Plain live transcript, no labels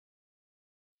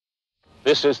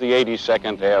This is the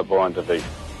 82nd Airborne Division,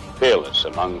 fearless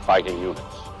among fighting units.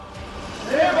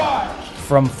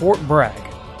 From Fort Bragg,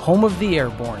 home of the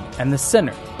airborne and the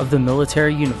center of the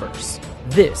military universe,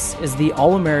 this is the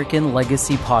All-American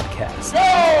Legacy Podcast.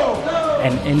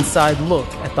 An inside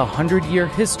look at the 100-year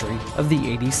history of the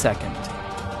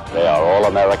 82nd. They are all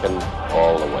American,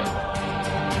 all the way.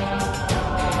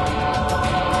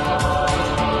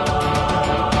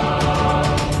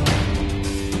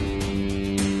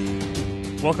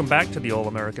 Welcome back to the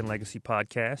All-American Legacy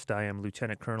Podcast. I am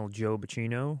Lieutenant Colonel Joe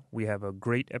Bacino. We have a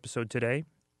great episode today.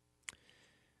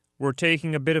 We're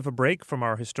taking a bit of a break from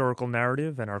our historical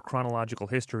narrative and our chronological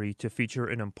history to feature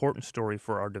an important story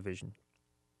for our division.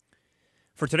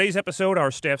 For today's episode,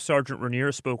 our Staff Sergeant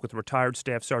Rainier spoke with retired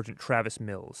Staff Sergeant Travis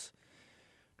Mills.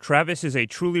 Travis is a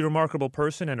truly remarkable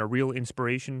person and a real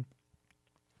inspiration.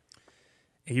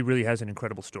 He really has an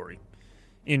incredible story.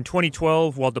 In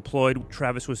 2012, while deployed,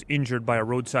 Travis was injured by a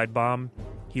roadside bomb.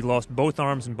 He lost both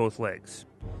arms and both legs.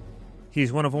 He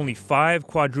is one of only 5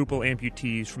 quadruple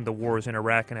amputees from the wars in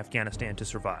Iraq and Afghanistan to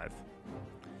survive.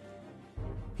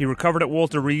 He recovered at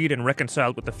Walter Reed and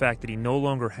reconciled with the fact that he no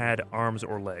longer had arms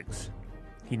or legs.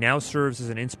 He now serves as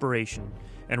an inspiration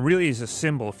and really is a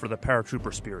symbol for the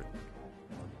paratrooper spirit.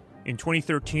 In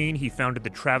 2013, he founded the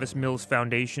Travis Mills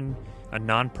Foundation, a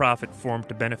nonprofit formed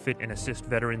to benefit and assist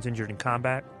veterans injured in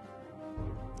combat.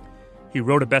 He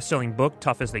wrote a best-selling book,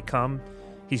 Tough as They Come.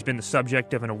 He's been the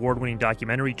subject of an award-winning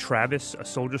documentary, Travis, A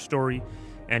Soldier Story,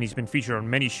 and he's been featured on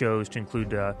many shows to include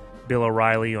Bill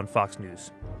O'Reilly on Fox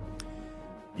News.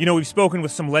 You know, we've spoken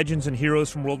with some legends and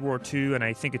heroes from World War II, and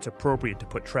I think it's appropriate to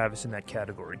put Travis in that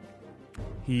category.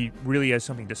 He really has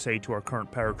something to say to our current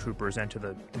paratroopers and to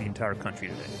the entire country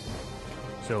today.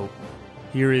 So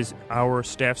here is our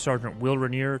Staff Sergeant Will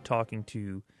Rainier talking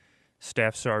to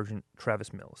Staff Sergeant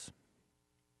Travis Mills.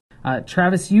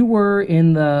 Travis, you were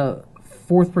in the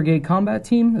 4th Brigade Combat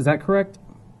Team, is that correct?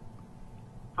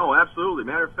 Oh, absolutely.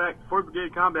 Matter of fact, 4th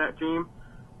Brigade Combat Team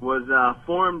was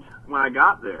formed when I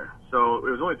got there. So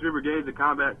it was only 3 brigades of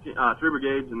combat, 3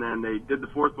 brigades, and then they did the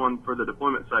 4th one for the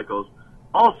deployment cycles.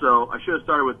 Also, I should have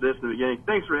started with this in the beginning.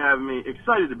 Thanks for having me.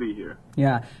 Excited to be here.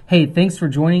 Yeah. Hey, thanks for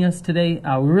joining us today.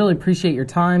 We really appreciate your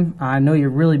time. I know you're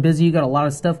really busy. You got a lot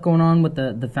of stuff going on with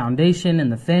the foundation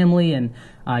and the family and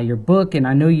your book, and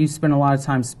I know you spend a lot of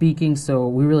time speaking, so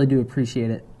we really do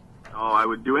appreciate it. Oh, I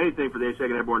would do anything for the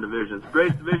 82nd Airborne Division. It's the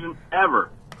greatest division ever.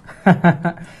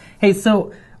 Hey,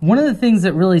 so one of the things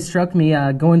that really struck me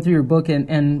going through your book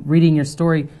and reading your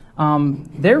story,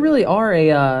 there really are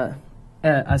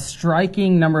a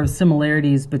striking number of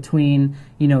similarities between,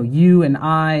 you know, you and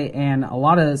I and a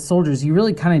lot of soldiers. You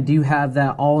really kind of do have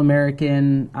that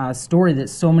all-American story that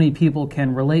so many people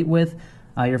can relate with.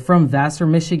 You're from Vassar,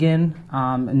 Michigan,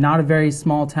 not a very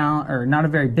small town, or not a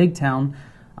very big town.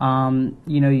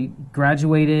 You know, you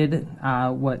graduated,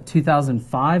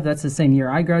 2005? That's the same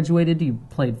year I graduated. You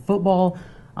played football.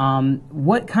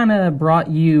 What kind of brought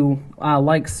you,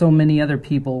 like so many other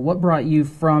people, what brought you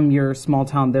from your small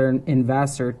town there in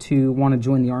Vassar to want to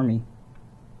join the Army?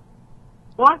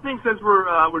 Well, I think since we're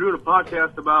doing a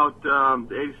podcast about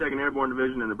the 82nd Airborne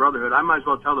Division and the Brotherhood, I might as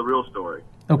well tell the real story.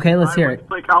 Okay, let's hear it. I went to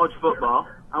play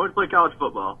college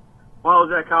football. While I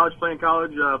was at college playing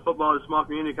college football at a small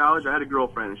community college, I had a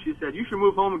girlfriend, and she said, "You should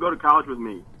move home and go to college with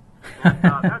me." And,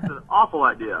 that's an awful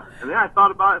idea. And then I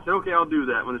thought about it and said, okay, I'll do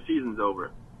that when the season's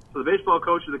over. So the baseball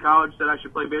coach of the college said I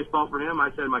should play baseball for him. I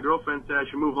said, my girlfriend said I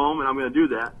should move home, and I'm going to do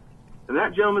that. And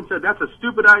that gentleman said, that's a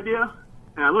stupid idea.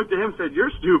 And I looked at him and said,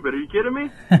 you're stupid. Are you kidding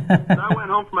me? So I went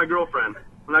home for my girlfriend.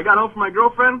 When I got home for my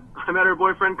girlfriend, I met her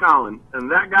boyfriend, Colin, and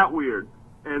that got weird.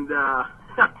 And I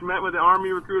met with the Army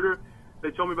recruiter.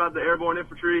 They told me about the airborne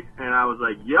infantry, and I was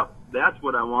like, yep, that's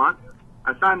what I want.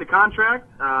 I signed the contract.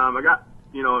 I got,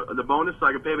 you know, the bonus so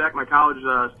I could pay back my college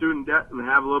student debt and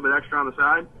have a little bit extra on the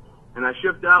side. And I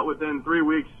shipped out within 3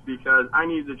 weeks because I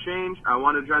needed to change. I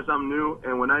wanted to try something new.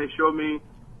 And when they showed me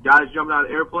guys jumping out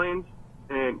of airplanes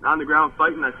and on the ground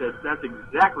fighting, I said, that's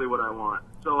exactly what I want.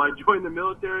 So I joined the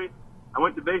military. I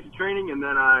went to basic training, and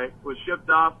then I was shipped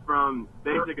off from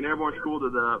basic and airborne school to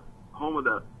the home of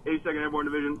the 82nd Airborne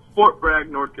Division, Fort Bragg,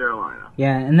 North Carolina.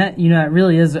 Yeah, and that, you know, it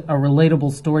really is a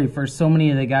relatable story for so many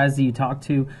of the guys that you talk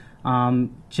to.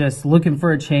 Just looking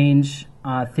for a change.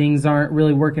 Things aren't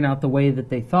really working out the way that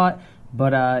they thought.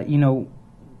 But, you know,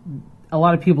 a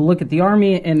lot of people look at the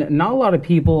Army, and not a lot of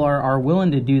people are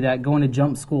willing to do that, going to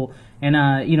jump school. And,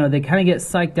 you know, they kind of get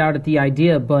psyched out at the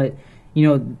idea. But, you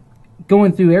know,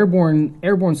 going through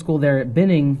airborne school there at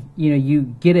Benning, you know, you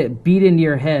get it beat into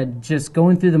your head, just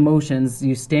going through the motions.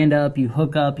 You stand up, you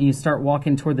hook up, and you start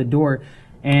walking toward the door.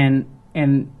 And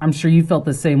and I'm sure you felt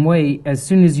the same way. As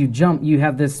soon as you jump, you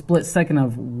have this split second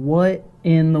of, what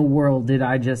in the world did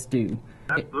I just do?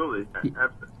 Absolutely.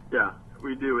 Yeah,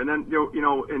 we do. And then,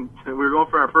 and we were going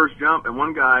for our first jump, and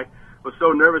one guy was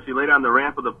so nervous he laid on the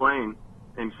ramp of the plane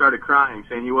and started crying,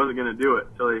 saying he wasn't going to do it.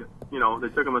 So they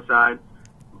took him aside,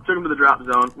 took him to the drop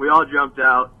zone. We all jumped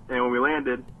out, and when we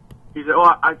landed, he said,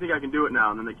 "Oh, I think I can do it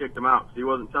now." And then they kicked him out because he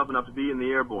wasn't tough enough to be in the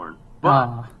airborne.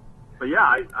 But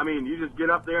yeah, I mean, you just get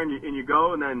up there and you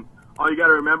go, and then all you got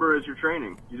to remember is your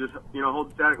training. You just hold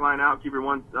the static line out, keep your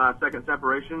 1 second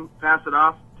separation, pass it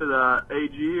off to the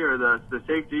AG or the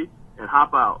safety, and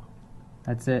hop out.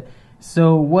 That's it.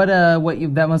 So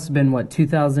that must have been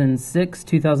 2006,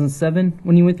 2007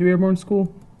 when you went through airborne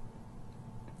school?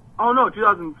 Oh no,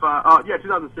 2005. Yeah,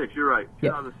 2006. You're right.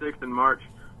 Yep. 2006 in March,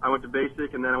 I went to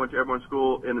basic, and then I went to airborne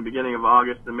school in the beginning of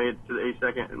August, and made it to the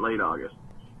A2nd in late August.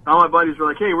 All my buddies were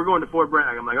like, "Hey, we're going to Fort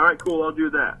Bragg." I'm like, "All right, cool, I'll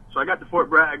do that." So I got to Fort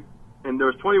Bragg, and there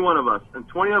was 21 of us, and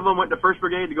 20 of them went to 1st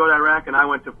Brigade to go to Iraq, and I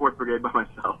went to 4th Brigade by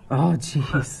myself. Oh,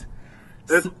 jeez.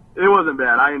 It wasn't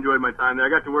bad. I enjoyed my time there. I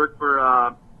got to work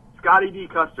for Scotty D.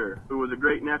 Custer, who was a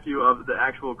great nephew of the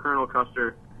actual Colonel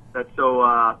Custer that's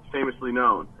so famously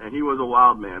known, and he was a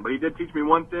wild man. But he did teach me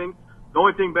one thing. The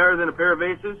only thing better than a pair of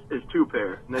aces is 2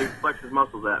 pair, and they flexed his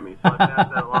muscles at me. So I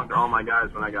passed that along to all my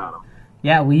guys when I got them.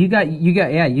 Yeah, well, you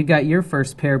got your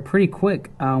first pair pretty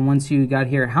quick once you got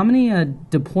here. How many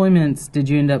deployments did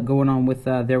you end up going on with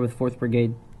there with 4th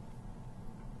Brigade?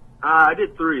 I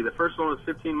did 3. The first one was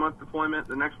 15-month deployment.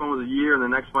 The next one was a year, and the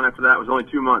next one after that was only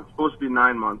 2 months. Supposed to be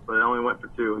 9 months, but I only went for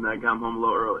 2, and that got home a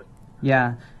little early.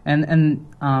 Yeah, and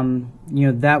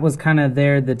that was kind of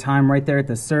the time right there at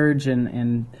the surge,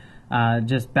 and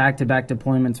just back-to-back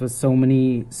deployments with so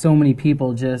many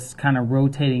people just kind of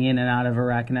rotating in and out of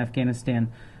Iraq and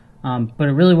Afghanistan. But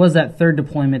it really was that third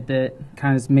deployment that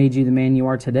kind of made you the man you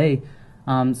are today.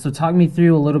 So talk me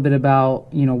through a little bit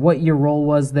about what your role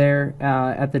was there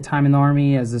at the time in the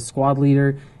Army as a squad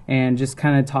leader, and just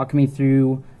kind of talk me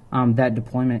through that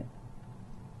deployment.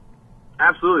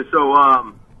 Absolutely.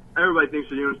 So everybody thinks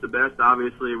the unit's the best.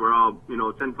 Obviously, we're all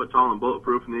 10 foot tall and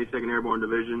bulletproof in the 82nd Airborne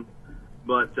Division.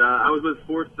 But I was with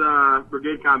 4th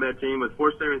Brigade Combat Team with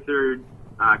 4th 3rd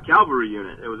Cavalry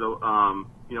Unit. It was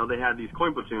they had these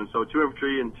coin platoons, so 2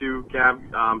 infantry and 2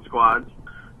 cav squads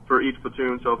for each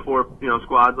platoon, so 4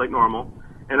 squads like normal.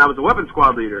 And I was a weapons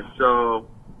squad leader, so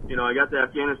I got to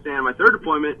Afghanistan. My 3rd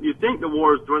deployment. You'd think the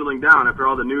war is dwindling down after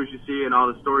all the news you see and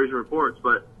all the stories and reports,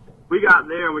 but we got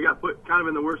there and we got put kind of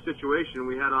in the worst situation.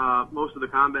 We had most of the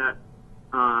combat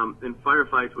in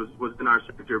firefights was in our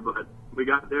sector, but we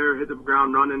got there, hit the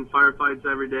ground running, firefights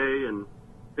every day and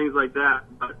things like that.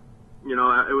 But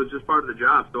it was just part of the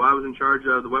job. So I was in charge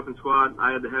of the weapons squad.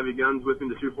 I had the heavy guns with me,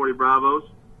 the 240 Bravos,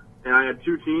 and I had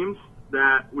 2 teams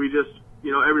that we just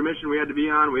every mission we had to be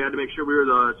on, we had to make sure we were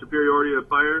the superiority of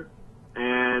fire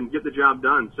and get the job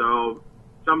done. So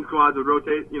some squads would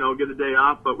rotate, get a day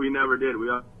off, but we never did. We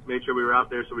made sure we were out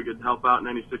there so we could help out in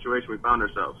any situation we found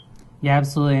ourselves. Yeah,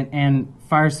 absolutely. And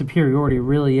fire superiority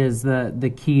really is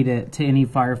the key to any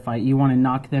firefight. You want to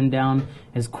knock them down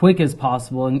as quick as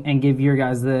possible and give your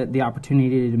guys the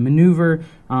opportunity to maneuver.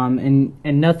 And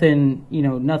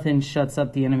nothing shuts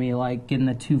up the enemy like getting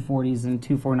the 240s and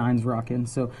 249s rocking.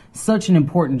 So such an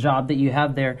important job that you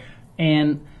have there.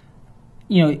 And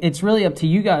it's really up to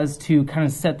you guys to kind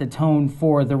of set the tone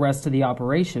for the rest of the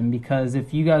operation, because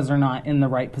if you guys are not in the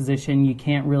right position, you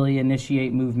can't really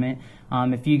initiate movement.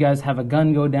 If you guys have a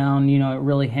gun go down, it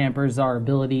really hampers our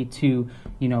ability to,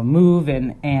 move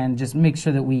and just make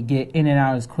sure that we get in and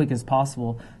out as quick as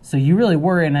possible. So you really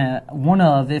were in one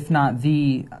of, if not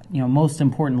the, most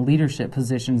important leadership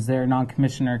positions there a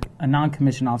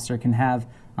non-commissioned officer can have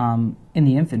in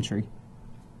the infantry.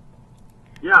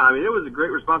 Yeah, I mean, it was a great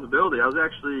responsibility. I was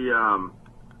actually,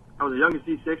 I was the youngest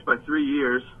C6 by 3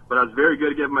 years, but I was very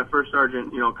good at giving my first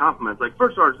sergeant, compliments. Like,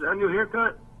 "First sergeant, that new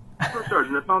haircut? First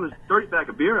sergeant, I found this 30-pack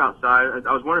of beer outside.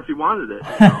 I was wondering if he wanted it."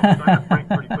 So I got pranked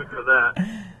pretty quick for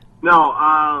that. No,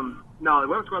 the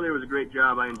weapons squad leader was a great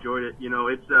job. I enjoyed it.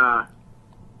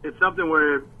 It's something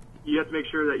where you have to make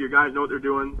sure that your guys know what they're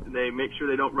doing, and they make sure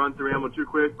they don't run through ammo too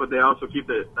quick, but they also keep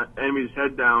the enemy's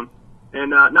head down.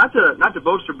 And not to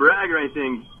boast or brag or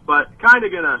anything, but kind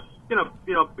of gonna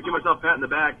give myself a pat in the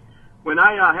back. When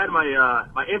I had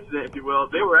my incident, if you will,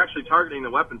 they were actually targeting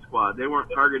the weapons squad. They weren't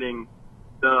targeting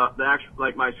the actual,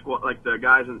 like, my squad, like the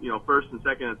guys in 1st and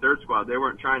 2nd and 3rd squad. They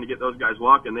weren't trying to get those guys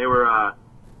walking. They were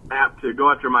apt to go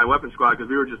after my weapons squad because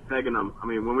we were just pegging them. I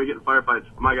mean, when we get in firefights,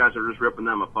 my guys are just ripping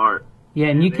them apart. Yeah,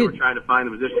 and they were trying to find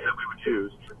the position that we would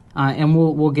choose. And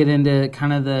we'll get into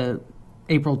kind of the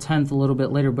April 10th a little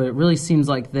bit later, but it really seems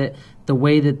like that the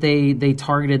way that they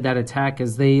targeted that attack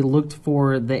is they looked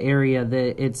for the area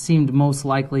that it seemed most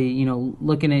likely, you know,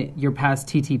 looking at your past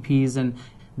TTPs, and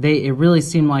it really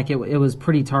seemed like it was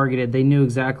pretty targeted. They knew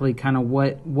exactly kind of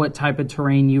what type of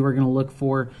terrain you were going to look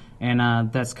for,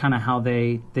 and that's kind of how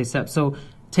they set up. So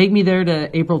take me there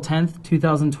to April 10th,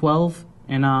 2012,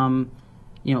 and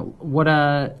you know, what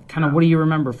do you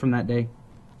remember from that day?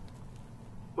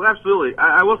 Well, absolutely.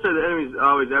 I will say the enemy's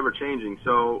always ever changing.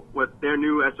 So what their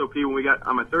new SOP when we got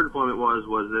on my third deployment was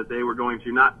that they were going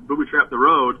to not booby trap the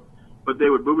road, but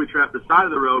they would booby trap the side of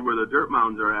the road where the dirt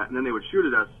mounds are at, and then they would shoot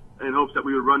at us in hopes that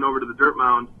we would run over to the dirt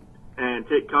mound and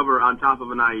take cover on top of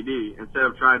an IED instead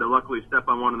of trying to luckily step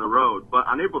on one in the road. But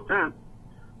on April 10th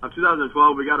of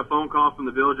 2012, we got a phone call from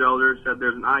the village elder, said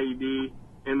there's an IED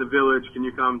in the village. Can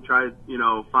you come try, you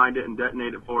know, find it and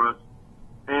detonate it for us?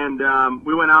 And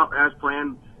we went out as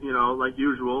planned, you know, like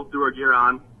usual, threw our gear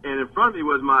on. And in front of me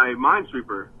was my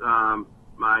minesweeper,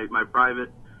 my private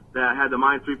that had the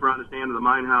minesweeper on the stand of the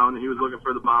mine hound, and he was looking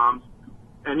for the bombs.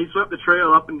 And he swept the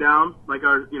trail up and down like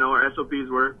our SOPs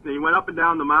were. And he went up and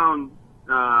down the mound,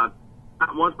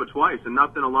 not once but twice, and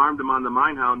nothing alarmed him on the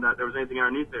mine hound that there was anything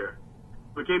underneath there.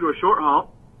 We came to a short halt.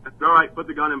 I said, all right, put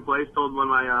the gun in place. Told one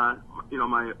of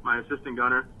my, my assistant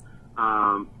gunner,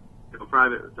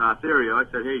 private Therio. I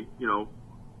said, hey, you know,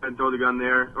 I can throw the gun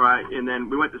there. All right, and then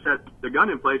we went to set the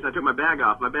gun in place. I took my bag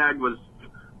off. My bag was,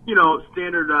 you know,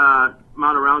 standard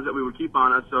amount of rounds that we would keep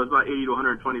on us, so it was about 80 to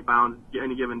 120 pounds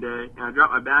any given day. And I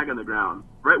dropped my bag on the ground,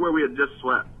 right where we had just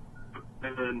slept.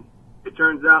 And it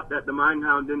turns out that the mine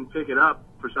hound didn't pick it up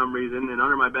for some reason, and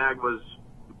under my bag was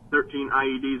 13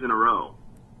 IEDs in a row.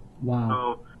 Wow.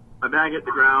 So my bag hit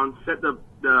the ground, set the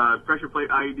pressure plate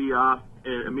IED off,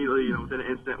 and immediately, you know, within an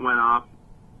instant went off.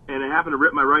 And it happened to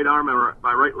rip my right arm and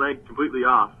my right leg completely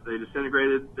off. They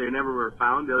disintegrated. They never were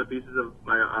found, the other pieces of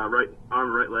my right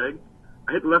arm and right leg.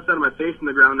 I hit the left side of my face in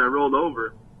the ground, and I rolled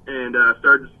over, and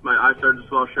my eye started to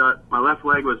swell shut. My left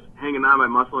leg was hanging on by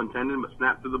muscle and tendon, but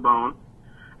snapped through the bone.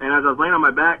 And as I was laying on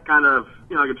my back, kind of,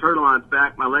 you know, like a turtle on its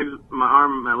back, my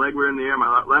arm and my leg were in the air.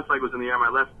 My left leg was in the air. My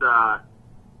left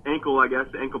ankle, I guess,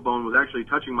 the ankle bone was actually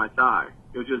touching my thigh.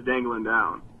 It was just dangling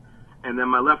down. And then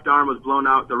my left arm was blown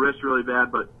out, the wrist really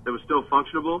bad, but it was still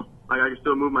functionable. Like I could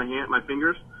still move my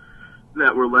fingers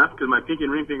that were left, because my pinky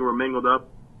and ring finger were mangled up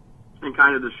and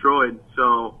kind of destroyed.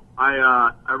 So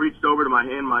I reached over to my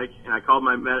hand mic and I called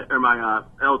my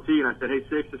LT and I said, hey,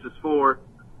 6, this is 4.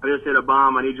 I just hit a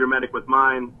bomb. I need your medic with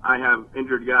mine. I have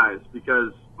injured guys,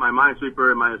 because my minesweeper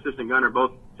and my assistant gunner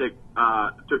both took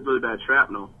really bad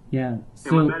shrapnel. Yeah.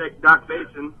 So, and my medic, Doc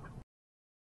Bateson.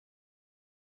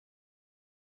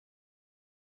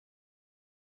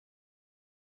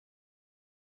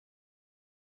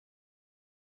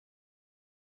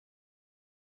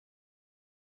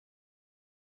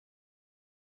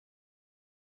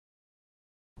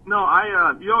 No,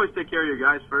 you always take care of your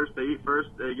guys first. They eat first,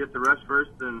 they get the rest first,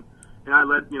 and I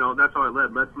led, you know, that's how I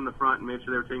led from the front and made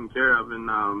sure they were taken care of. And,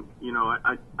 you know,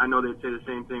 I know they'd say the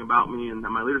same thing about me and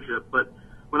my leadership, but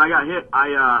when I got hit,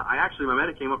 I actually, my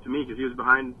medic came up to me because he was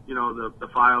behind, you know, the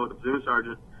file with the platoon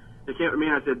sergeant. They came up to me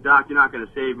and I said, Doc, you're not going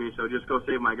to save me, so just go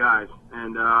save my guys.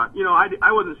 And, you know,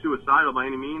 I wasn't suicidal by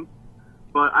any means,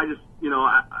 but I just, you know,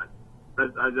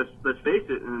 let's face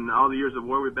it, in all the years of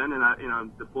war we've been in, you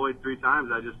know, deployed 3 times,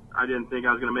 I didn't think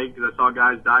I was going to make it, because I saw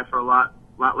guys die for a lot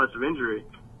less of injury.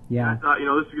 Yeah. And I thought, you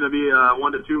know, this is going to be a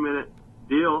 1 to 2 minute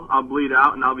deal. I'll bleed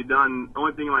out and I'll be done. The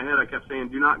only thing in my head, I kept saying,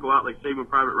 do not go out like Saving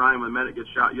Private Ryan when the medic gets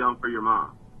shot young for your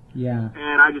mom. Yeah.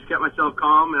 And I just kept myself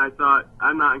calm, and I thought,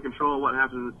 I'm not in control of what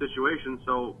happens in the situation,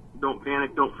 so don't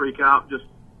panic, don't freak out, just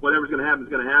whatever's going to happen is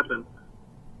going to happen.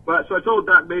 But so I told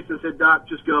Doc Bateson, I said, Doc,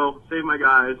 just go, save my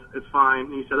guys, it's fine.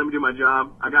 And he said, let me do my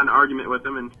job. I got in an argument with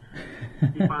him, and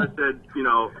he finally said, you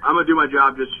know, I'm going to do my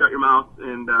job, just shut your mouth.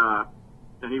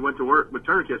 And he went to work with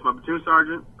tourniquets. My platoon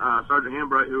sergeant, Sergeant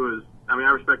Hambright, who is, I mean,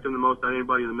 I respect him the most out of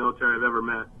anybody in the military I've ever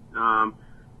met.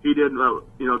 He did,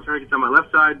 you know, tourniquets on my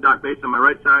left side, Doc Bateson on my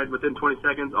right side. Within 20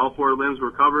 seconds, all 4 limbs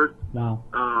were covered. Wow.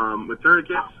 With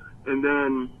tourniquets. And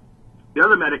then the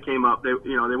other medic came up. They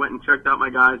went and checked out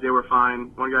my guys. They were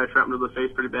fine. One guy shrapnel to the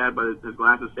face pretty bad, but his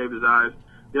glasses saved his eyes.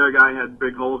 The other guy had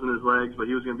big holes in his legs, but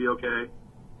he was going to be okay.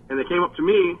 And they came up to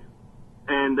me,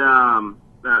 and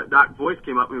Doc Voice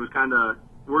came up, and he was kind of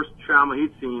worst trauma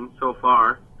he'd seen so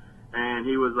far. And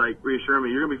he was like reassuring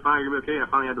me, you're going to be fine, you're going to be okay. And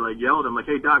I finally had to like yell at him, like,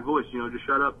 hey, Doc Voice, you know, just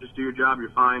shut up, just do your job,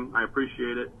 you're fine. I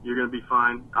appreciate it. You're going to be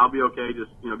fine. I'll be okay.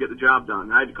 Just, you know, get the job done.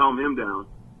 And I had to calm him down.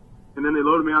 And then they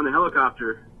loaded me on the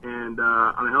helicopter. And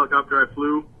on the helicopter, I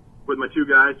flew with my 2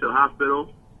 guys to the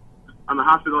hospital. on the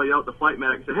hospital, I yelled at the flight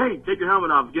medic. I said, "Hey, take your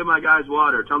helmet off. Give my guys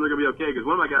water. Tell them they're gonna be okay." Because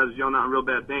one of my guys was yelling out in real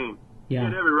bad pain. Yeah. He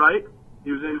had every right.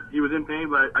 He was in pain,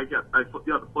 but I yelled at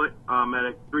the flight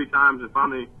medic 3 times, and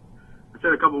finally I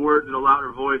said a couple words in a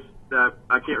louder voice that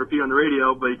I can't repeat on the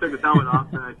radio. But he took his helmet off,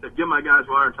 and I said, "Give my guys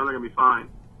water and tell them they're gonna be fine."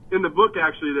 In the book,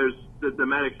 actually, there's the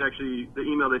medics actually, the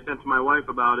email they sent to my wife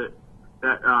about it.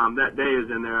 That day is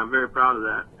in there. I'm very proud of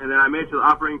that. And then I made it to the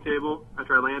operating table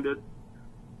after I landed,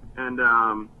 and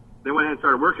they went ahead and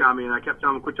started working on me, and I kept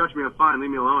telling them, "Quit touching me, I'm fine,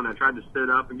 leave me alone." I tried to sit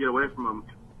up and get away from them,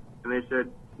 and they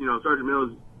said, "Sergeant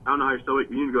Mills, I don't know how you're still awake,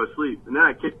 but you need to go to sleep." And then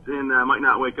I kicked in that I might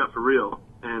not wake up for real,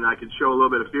 and I could show a little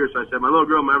bit of fear, so I said, "My little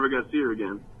girl, I'm never going to see her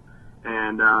again."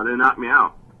 And they knocked me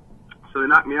out. So they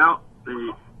knocked me out.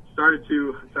 They started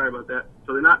to, sorry about that.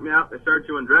 So they knocked me out. They started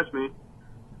to undress me.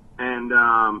 And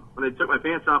when they took my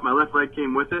pants off, my left leg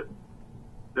came with it.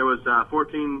 There was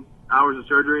 14 hours of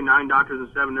surgery, 9 doctors and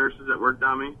 7 nurses that worked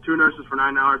on me. 2 nurses for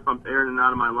 9 hours pumped air in and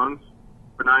out of my lungs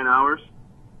for 9 hours.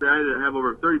 I had to have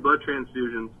over 30 blood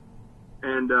transfusions.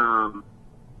 And,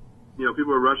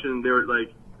 people were rushing. They were,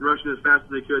 rushing as fast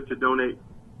as they could to donate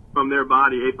from their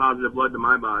body A-positive blood to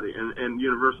my body and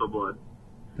universal blood.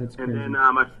 That's and crazy. then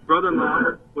my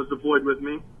brother-in-law was deployed with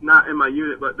me, not in my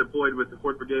unit, but deployed with the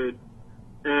 4th Brigade.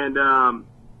 And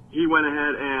he went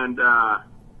ahead and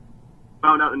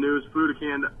found out the news, flew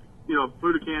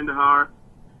to Kandahar,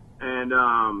 and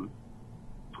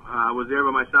was there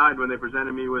by my side when they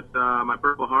presented me with my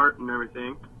Purple Heart and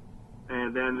everything.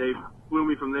 And then they flew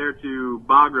me from there to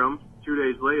Bagram 2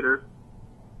 days later,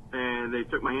 and they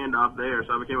took my hand off there.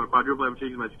 So I became a quadruple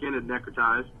amputee because my skin had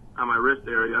necrotized on my wrist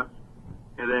area.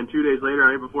 And then 2 days later,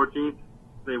 on April 14th,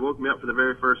 they woke me up for the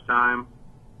very first time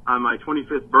on my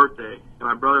 25th birthday. And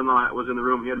my brother-in-law was in the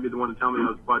room. He had to be the one to tell me I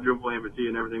was a quadruple amputee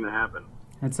and everything that happened.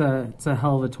 It's a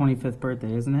hell of a 25th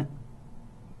birthday, isn't it?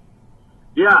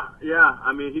 Yeah.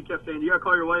 I mean, he kept saying, "You got to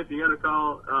call your wife, you got to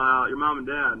call your mom and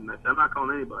dad." And I said, "I'm not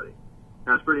calling anybody." And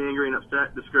I was pretty angry and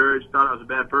upset, discouraged, thought I was a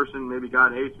bad person. Maybe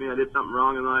God hates me. I did something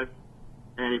wrong in life.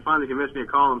 And he finally convinced me to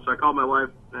call him. So I called my wife,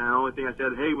 and the only thing I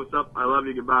said, "Hey, what's up? I love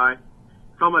you. Goodbye."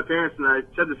 I called my parents, and I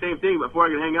said the same thing. But before I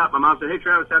could hang up, my mom said, "Hey,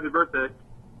 Travis, happy birthday."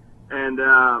 And,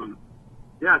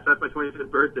 so that's my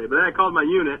 25th birthday. But then I called my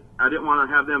unit. I didn't want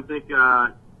to have them think,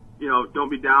 don't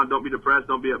be down, don't be depressed,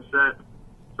 don't be upset.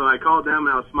 So I called them, and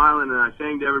I was smiling, and I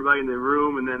sang to everybody in the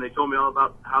room, and then they told me all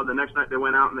about how the next night they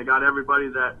went out, and they got everybody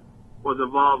that was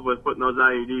involved with putting those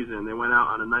IEDs in. They went out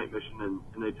on a night mission,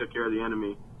 and they took care of the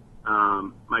enemy.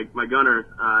 My gunner,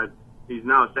 he's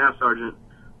now a Staff Sergeant,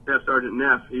 Staff Sergeant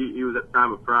Neff. He was at the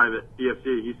time a private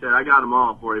PFC. He said, "I got them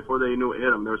all for you." Before they knew it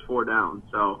hit them, there was 4 down.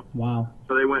 So wow.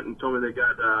 So they went and told me they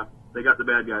got the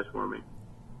bad guys for me.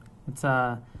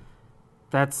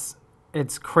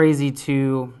 It's crazy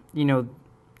to,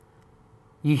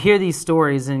 you hear these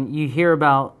stories and you hear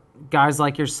about guys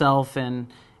like yourself and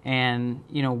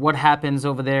what happens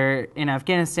over there in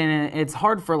Afghanistan. And it's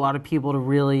hard for a lot of people to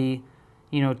really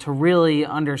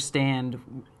understand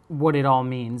what it all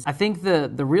means. I think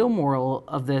the real moral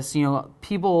of this,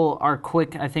 people are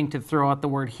quick, I think, to throw out the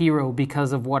word hero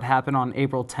because of what happened on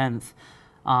April 10th.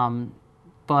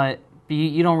 But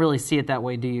you don't really see it that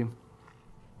way, do you?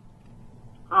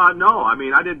 No. I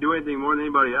mean, I didn't do anything more than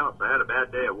anybody else. I had a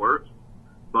bad day at work.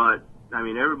 But, I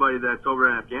mean, everybody that's over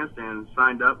in Afghanistan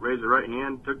signed up, raised their right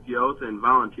hand, took the oath, and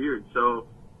volunteered. So,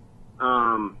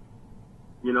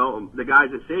 the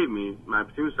guys that saved me, my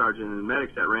platoon sergeant and the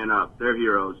medics that ran up, they're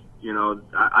heroes.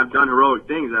 I've done heroic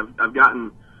things. I've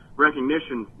gotten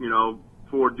recognition,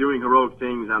 for doing heroic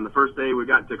things. On the first day we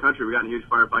got into the country, we got in a huge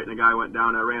firefight, and a guy went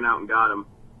down. I ran out and got him.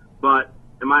 But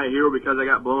am I a hero because I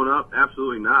got blown up?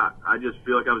 Absolutely not. I just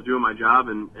feel like I was doing my job,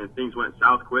 and things went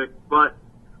south quick. But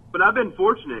I've been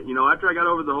fortunate, after I got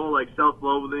over the whole,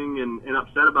 self-loathing and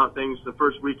upset about things the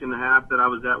first week and a half that I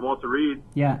was at Walter Reed.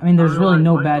 Yeah, I mean, there's really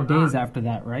no bad days after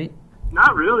that, right?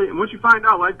 Not really. And once you find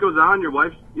out life goes on, your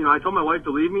wife's, I told my wife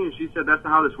to leave me, and she said, "That's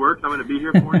not how this works. I'm going to be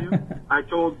here for you." I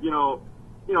told,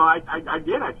 I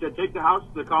did. I said, "Take the house,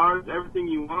 the cars, everything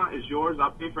you want is yours.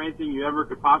 I'll pay for anything you ever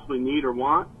could possibly need or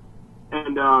want."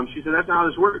 And she said, "That's not how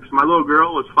this works." My little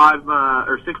girl was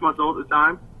 6 months old at the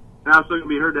time, and I was still going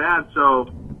to be her dad, so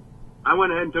I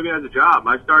went ahead and took it as a job.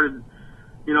 I started,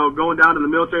 going down to the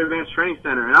Military Advanced Training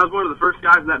Center, and I was one of the first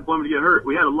guys in that deployment to get hurt.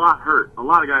 We had a lot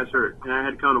of guys hurt, and I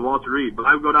had to come to Walter Reed. But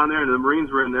I would go down there, and the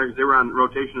Marines were in there because they were on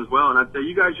rotation as well, and I'd say,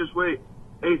 "You guys just wait.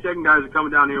 82nd guys are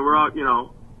coming down here. We're all,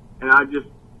 and I just,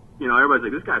 everybody's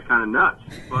like, this guy's kind of nuts.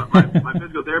 But my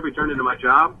physical therapy turned into my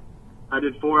job. I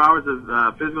did 4 hours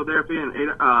of physical therapy and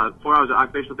 4 hours of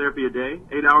occupational therapy a day,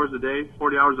 8 hours a day,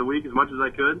 40 hours a week, as much as I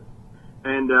could.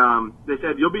 And they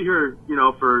said, you'll be here,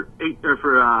 for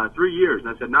 3 years.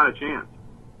 And I said, not a chance.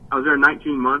 I was there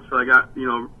 19 months, so I got,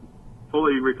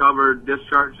 fully recovered,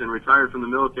 discharged, and retired from the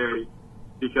military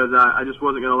because I just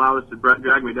wasn't going to allow this to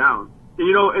drag me down. And,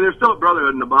 and there's still a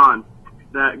brotherhood and a bond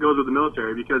that goes with the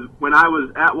military, because when I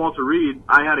was at Walter Reed,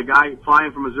 I had a guy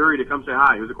flying from Missouri to come say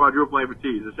hi. He was a quadruple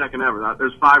amputee. He's the second ever.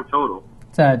 There's 5 total.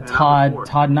 It's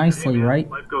Todd Nicely, hey, man, right?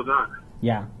 Life goes on.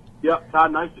 Yeah. Yep,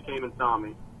 Todd Nicely came and saw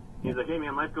me. He's like, hey,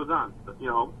 man, life goes on.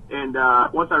 And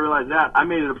once I realized that, I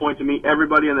made it a point to meet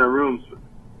everybody in their rooms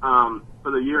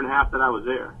for the year and a half that I was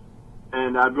there.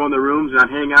 And I'd go in the rooms and I'd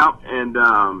hang out, and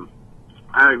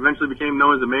I eventually became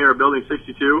known as the mayor of Building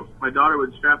 62. My daughter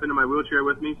would strap into my wheelchair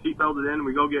with me, seatbelted in, and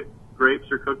we'd go get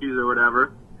grapes or cookies or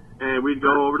whatever, and we'd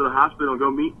go over to the hospital and go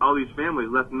meet all these families,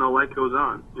 let them know life goes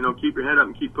on. Keep your head up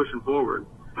and keep pushing forward.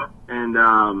 And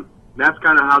that's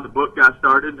kind of how the book got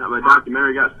started, how my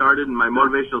documentary got started, and my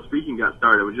motivational speaking got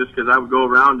started. It was just because I would go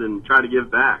around and try to give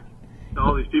back to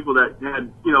all these people that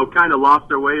had, kind of lost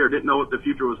their way or didn't know what the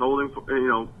future was holding,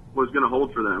 was going to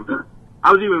hold for them.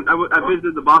 I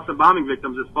visited the Boston bombing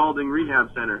victims at Spalding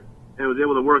Rehab Center and was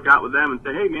able to work out with them and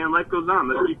say, hey, man, life goes on.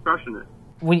 Let's keep crushing it.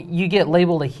 When you get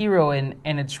labeled a hero, and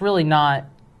it's really not,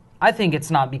 I think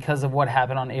it's not because of what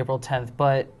happened on April 10th,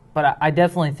 but I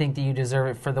definitely think that you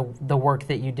deserve it for the work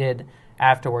that you did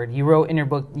afterward. You wrote in your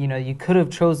book, you could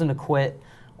have chosen to quit,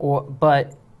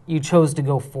 but you chose to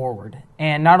go forward.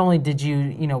 And not only did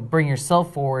you, bring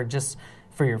yourself forward just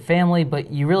for your family,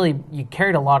 but you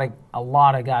carried a lot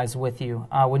of guys with you.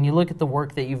 When you look at the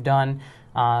work that you've done,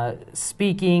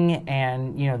 speaking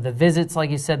and the visits, like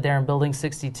you said, there in Building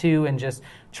 62, and just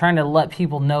trying to let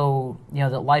people know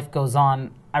that life goes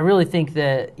on, I really think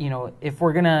that if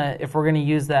we're gonna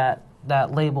use that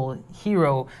label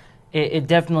hero, it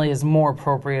definitely is more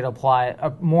appropriately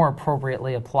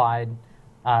applied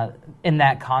in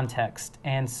that context.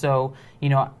 And so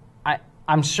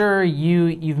I'm sure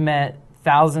you've met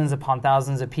thousands upon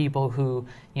thousands of people who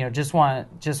just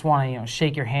want to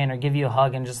shake your hand or give you a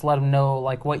hug and just let them know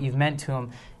like what you've meant to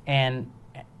them, and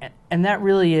that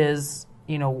really is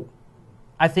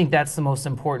I think that's the most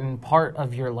important part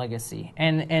of your legacy.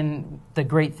 And the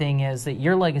great thing is that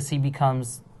your legacy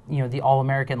becomes the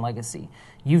all-American legacy.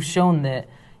 You've shown that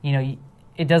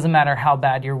it doesn't matter how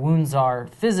bad your wounds are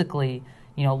physically,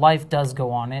 life does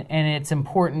go on, and it's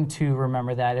important to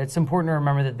remember that. It's important to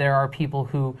remember that there are people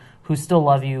who still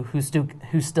love you,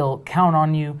 who still count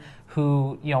on you,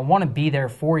 who want to be there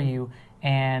for you.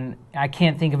 And I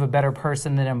can't think of a better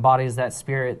person that embodies that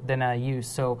spirit than you.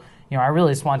 So I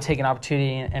really just want to take an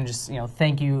opportunity and just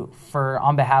thank you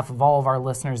on behalf of all of our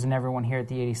listeners and everyone here at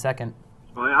the 82nd.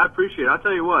 Well, I appreciate it. I'll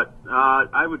tell you what.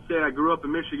 I would say I grew up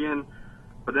in Michigan,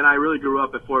 but then I really grew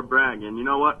up at Fort Bragg. And you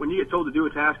know what? When you get told to do a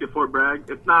task at Fort Bragg,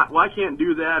 it's not, well, I can't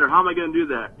do that, or how am I going to do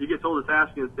that? You get told a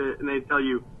task and they tell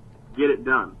you, get it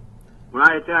done. When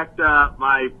I attacked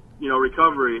my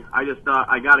recovery, I just thought,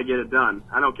 I got to get it done.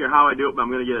 I don't care how I do it, but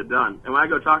I'm going to get it done. And when I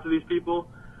go talk to these people,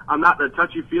 I'm not the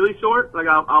touchy-feely sort. Like,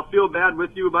 I'll feel bad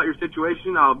with you about your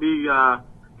situation. I'll be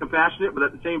compassionate, but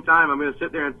at the same time, I'm going to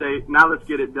sit there and say, now let's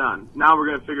get it done. Now we're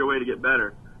going to figure a way to get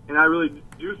better. And I really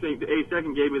do think the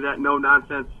 82nd gave me that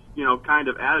no-nonsense, kind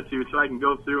of attitude so I can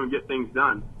go through and get things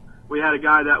done. We had a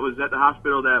guy that was at the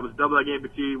hospital that was double-leg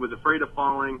amputee, was afraid of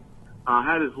falling,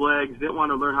 had his legs, didn't want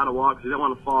to learn how to walk because he didn't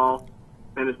want to fall.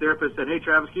 And his therapist said, hey,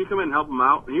 Travis, can you come in and help him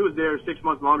out? And he was there 6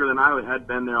 months longer than I had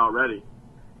been there already.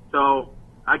 So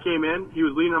I came in. He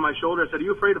was leaning on my shoulder. I said, are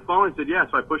you afraid of falling? He said, yeah.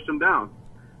 So I pushed him down.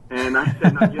 And I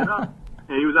said, now get up.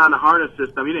 And he was on the harness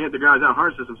system. He didn't hit the ground. He was on the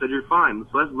harness system. I said, you're fine.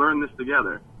 So let's learn this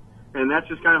together. And that's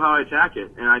just kind of how I attack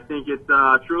it. And I think it's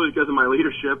truly because of my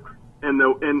leadership and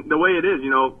the way it is.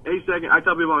 82nd, I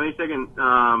tell people I'm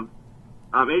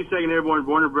 82nd Airborne,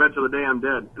 born and bred till the day I'm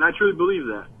dead. And I truly believe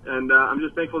that. And I'm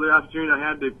just thankful for the opportunity I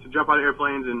had to jump out of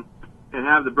airplanes and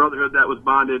have the brotherhood that was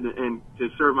bonded and to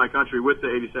serve my country with the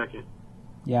 82nd.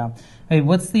 Yeah. Hey,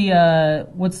 what's the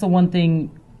one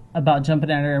thing about jumping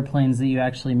out of airplanes that you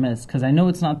actually miss? Because I know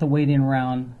it's not the waiting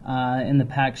around in the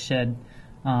pack shed.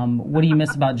 What do you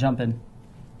miss about jumping?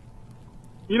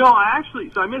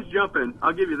 I miss jumping.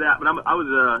 I'll give you that. But I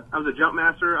was a jump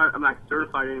master. I'm not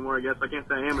certified anymore, I guess. I can't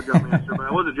say I am a jump master, but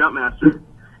I was a jump master.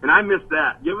 And I miss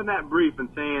that. Giving that brief and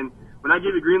saying, when I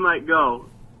give you green light, go,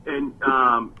 and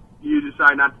you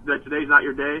decide that today's not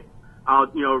your day,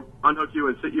 I'll, unhook you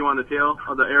and sit you on the tail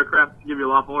of the aircraft to give you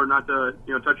a lawful order not to,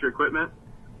 touch your equipment.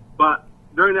 But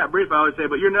during that brief, I always say,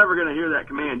 but you're never going to hear that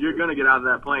command. You're going to get out of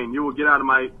that plane. You will get out of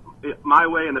my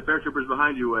way and the paratroopers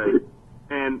behind you way.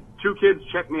 And 2 kids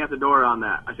checked me at the door on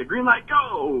that. I said, green light,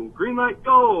 go! Green light,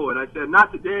 go! And I said,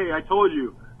 not today, I told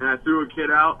you. and I threw a kid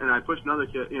out, and I pushed another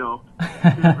kid, 2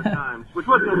 different times, which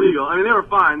wasn't illegal. I mean, they were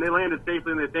fine. They landed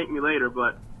safely, and they thanked me later,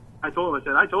 but I told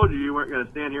them, I told you weren't going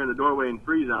to stand here in the doorway and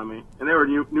freeze on me. And they were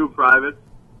new privates,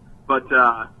 but,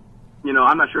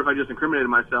 I'm not sure if I just incriminated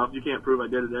myself. You can't prove I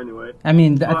did it anyway. I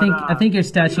mean, but, I think your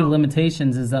statute of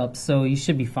limitations is up, so you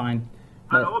should be fine.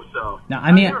 But, I hope so. No,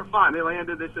 I mean, they were fine. They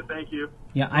landed. They said thank you.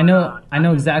 Yeah, I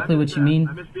know exactly what you mean.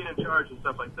 I miss being in charge and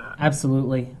stuff like that.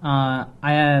 Absolutely.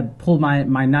 I pulled my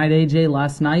night AJ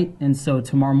last night, and so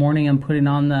tomorrow morning I'm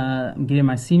I'm getting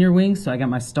my senior wing, so I got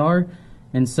my star,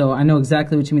 and so I know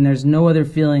exactly what you mean. There's no other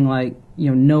feeling like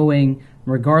knowing,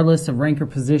 regardless of rank or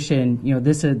position,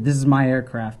 this is my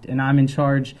aircraft, and I'm in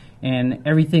charge, and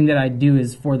everything that I do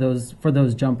is for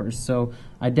those jumpers. So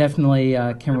I definitely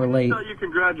can relate. I tell you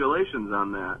congratulations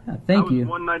on that. Yeah, thank you. I was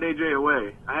one night AJ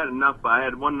away. I had enough, but I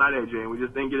had one night AJ, and we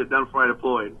just didn't get it done before I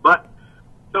deployed. But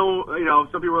so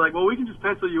some people were like, "Well, we can just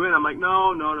pencil you in." I'm like,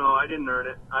 "No, I didn't earn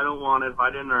it. I don't want it if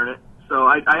I didn't earn it." So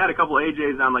I had a couple of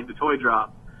AJs on like the toy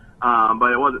drop,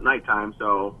 but it wasn't nighttime,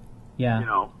 so.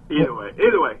 Yeah. Either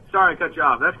way. Sorry I cut you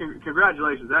off. That's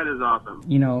congratulations. That is awesome.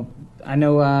 I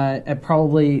know it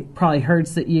probably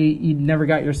hurts that you never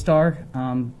got your star,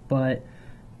 but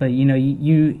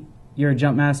you're a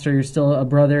jump master. You're still a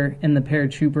brother in the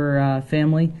paratrooper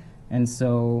family, and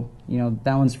so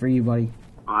that one's for you, buddy.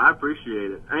 Oh, I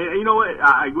appreciate it. And you know what?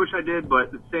 I wish I did, but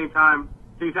at the same time,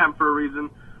 things happen for a reason.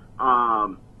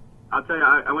 I'll tell you,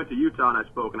 I went to Utah and I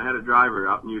spoke, and I had a driver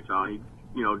out in Utah. He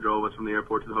drove us from the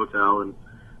airport to the hotel and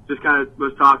just kind of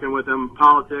was talking with him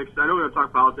politics. I know we don't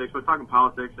talk politics, but talking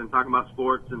politics and talking about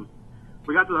sports. And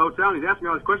we got to the hotel and he's asking me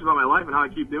all these questions about my life and how I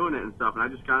keep doing it and stuff. And I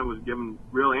just kind of was giving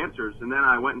real answers. And then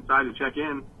I went inside to check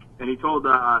in, and he told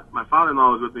my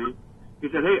father-in-law was with me. He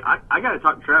said, "Hey, I got to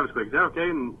talk to Travis quick. Is that okay?"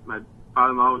 And my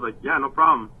father-in-law was like, "Yeah, no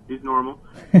problem. He's normal."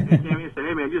 And he came in and said,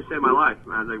 "Hey, man, you just saved my life."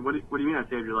 And I was like, "What do you mean I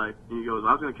saved your life?" And he goes,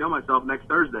 "I was going to kill myself next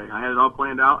Thursday. I had it all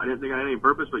planned out. I didn't think I had any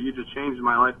purpose, but you just changed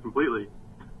my life completely."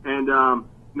 And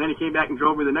then he came back and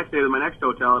drove me the next day to my next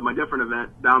hotel at my different event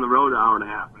down the road an hour and a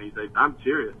half. And he's like, "I'm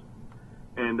serious."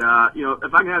 And,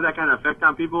 if I can have that kind of effect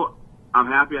on people, I'm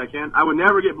happy I can. I would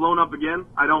never get blown up again.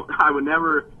 I would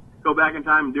never go back in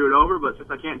time and do it over, but since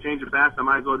I can't change it fast, I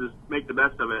might as well just make the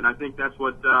best of it. And I think that's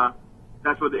what the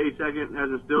 8th Second has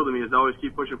instilled in me, is always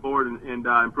keep pushing forward and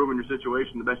improving your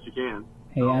situation the best you can.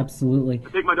 Hey, absolutely. I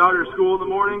take my daughter to school in the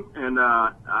morning, and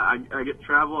I get to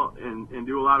travel and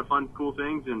do a lot of fun, cool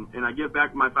things, and I give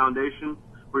back to my foundation,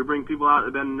 where we bring people out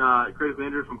that have been critically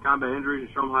injured from combat injuries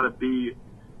and show them how to be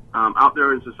out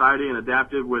there in society and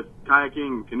adaptive with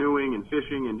kayaking and canoeing and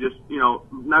fishing, and just,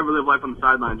 never live life on the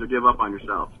sidelines or give up on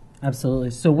yourself. Absolutely.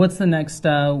 So what's the next,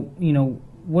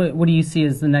 what do you see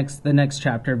as the next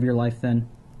chapter of your life then?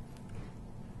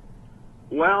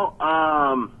 Well,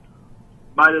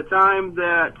 by the time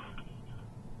that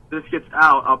this gets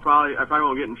out, I probably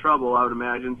won't get in trouble, I would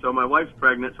imagine. So my wife's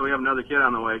pregnant, so we have another kid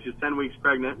on the way. She's 10 weeks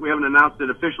pregnant. We haven't announced it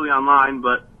officially online,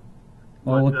 but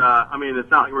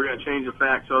it's not like we're going to change the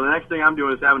fact. So the next thing I'm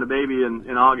doing is having a baby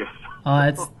in August.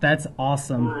 Oh, that's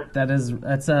awesome.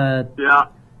 Yeah.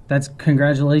 That's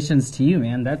congratulations to you,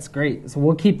 man. That's great. So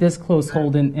we'll keep this close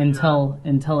hold until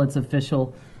it's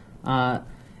official.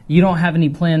 You don't have any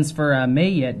plans for May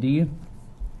yet, do you?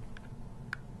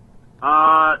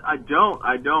 I don't.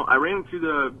 I ran into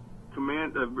the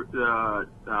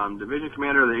division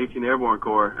commander of the 18th Airborne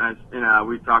Corps, and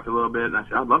we talked a little bit. And I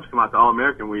said I'd love to come out to All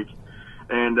American Week,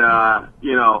 and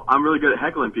I'm really good at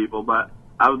heckling people, but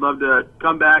I would love to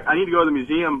come back. I need to go to the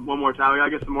museum one more time. I gotta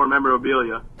get some more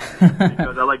memorabilia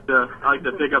because I like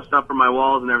to pick up stuff from my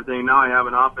walls and everything. Now I have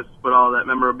an office to put all that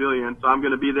memorabilia in, so I'm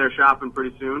gonna be there shopping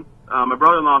pretty soon. My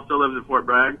brother-in-law still lives in Fort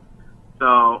Bragg,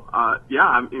 so I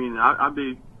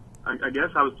guess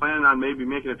I was planning on maybe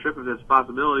making a trip if there's a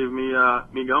possibility of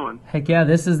me going. Heck yeah,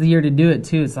 this is the year to do it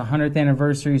too. It's the 100th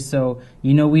anniversary, so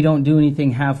we don't do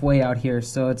anything halfway out here.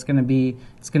 So it's gonna be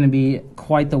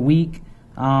quite the week.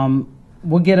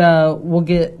 We'll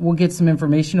get some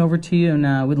information over to you,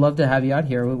 and we'd love to have you out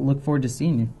here. We look forward to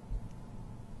seeing you.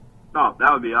 Oh,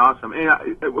 that would be awesome. And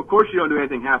of course you don't do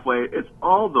anything halfway. It's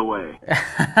all the way.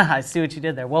 I see what you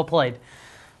did there. Well played.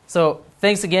 So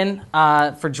thanks again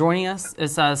for joining us.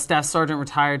 It's Staff Sergeant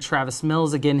retired Travis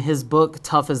Mills. Again, his book,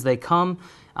 Tough as They Come,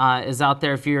 is out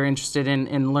there if you're interested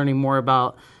in learning more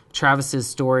about Travis's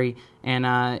story. And,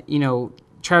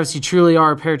 Travis, you truly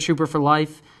are a paratrooper for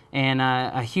life and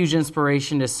a huge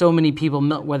inspiration to so many people,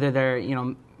 whether they're,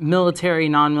 military,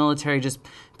 non-military, just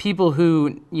people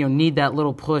who, need that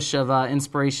little push of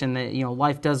inspiration that,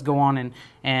 life does go on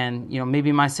and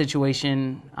maybe my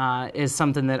situation is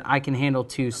something that I can handle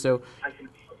too. So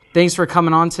Thanks for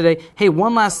coming on today. Hey,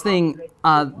 one last thing.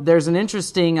 There's an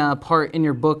interesting part in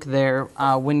your book there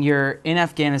when you're in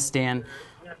Afghanistan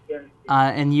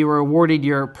and you were awarded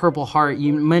your Purple Heart.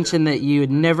 You mentioned that you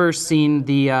had never seen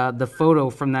the photo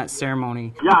from that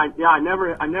ceremony. Yeah, I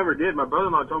never did. My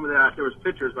brother-in-law told me that there was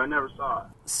pictures, but I never saw it.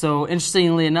 So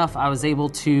interestingly enough, I was able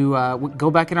to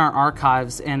go back in our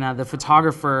archives, and the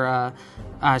photographer,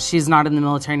 she's not in the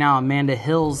military now, Amanda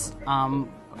Hills,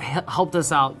 helped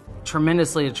us out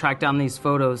tremendously to track down these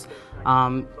photos.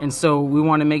 And so we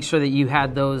want to make sure that you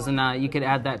had those, and you could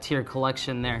add that to your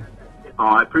collection there. Oh,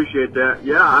 I appreciate that.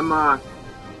 Yeah,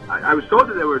 I was told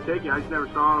that they were taken. I just never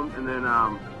saw them, and then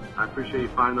I appreciate you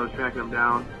finding those, tracking them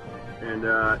down. And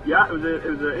yeah, it was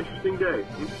an interesting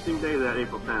day that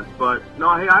April 10th. But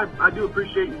no, hey, I do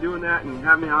appreciate you doing that and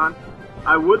having me on.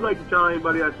 I would like to tell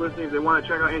anybody that's listening, if they want to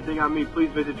check out anything on me,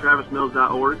 please visit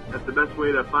travismills.org. That's the best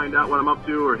way to find out what I'm up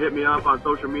to, or hit me up on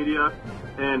social media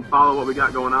and follow what we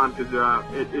got going on, because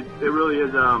it really is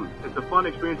it's a fun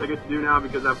experience I get to do now,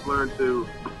 because I've learned to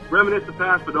reminisce the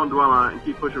past but don't dwell on it and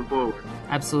keep pushing forward.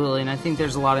 Absolutely, and I think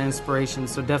there's a lot of inspiration,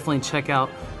 so definitely check out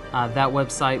that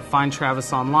website. Find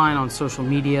Travis online on social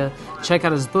media. Check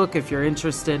out his book if you're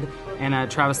interested. And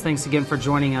Travis, thanks again for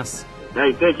joining us.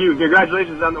 Hey, thank you.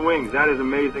 Congratulations on the wings. That is an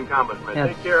amazing accomplishment. Yeah.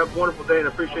 Take care. Have a wonderful day, and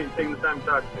I appreciate you taking the time to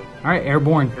talk to me. All right,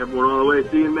 Airborne. Airborne all the way.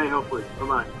 See you in May, hopefully.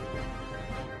 Bye-bye.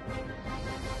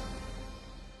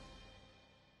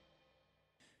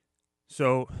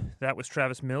 So that was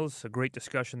Travis Mills. A great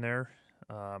discussion there.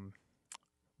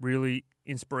 Really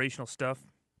inspirational stuff.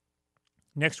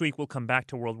 Next week, we'll come back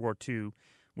to World War II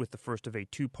with the first of a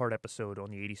two-part episode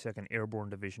on the 82nd Airborne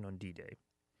Division on D-Day.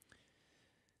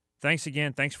 Thanks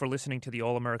again. Thanks for listening to the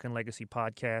All-American Legacy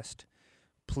podcast.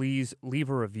 Please leave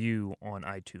a review on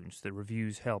iTunes. The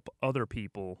reviews help other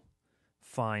people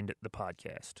find the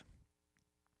podcast.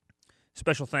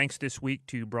 Special thanks this week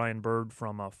to Brian Bird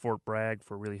from Fort Bragg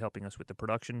for really helping us with the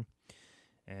production.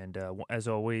 And as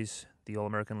always, the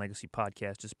All-American Legacy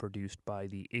podcast is produced by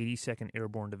the 82nd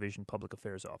Airborne Division Public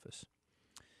Affairs Office.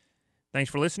 Thanks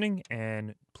for listening,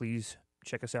 and please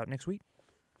check us out next week.